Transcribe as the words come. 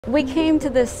We came to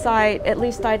this site, at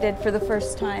least I did for the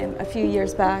first time a few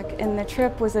years back, and the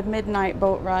trip was a midnight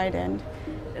boat ride, and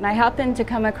I happened to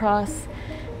come across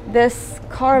this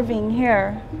carving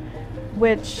here,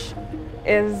 which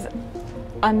is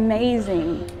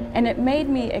amazing, and it made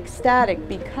me ecstatic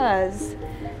because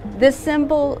this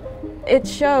symbol, it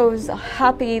shows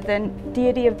Hapi, the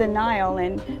deity of the Nile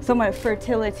and somewhat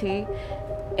fertility,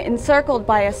 encircled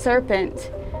by a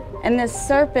serpent, and this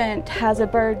serpent has a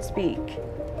bird's beak.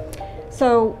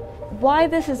 So why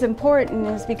this is important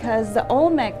is because the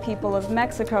Olmec people of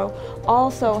Mexico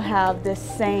also have this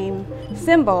same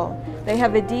symbol. They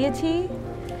have a deity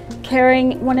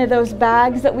carrying one of those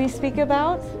bags that we speak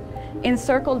about,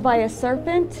 encircled by a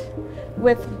serpent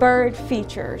with bird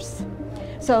features.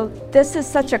 So this is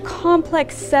such a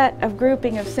complex set of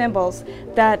grouping of symbols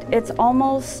that it's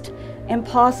almost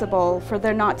impossible for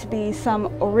there not to be some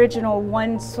original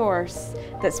one source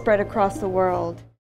that spread across the world.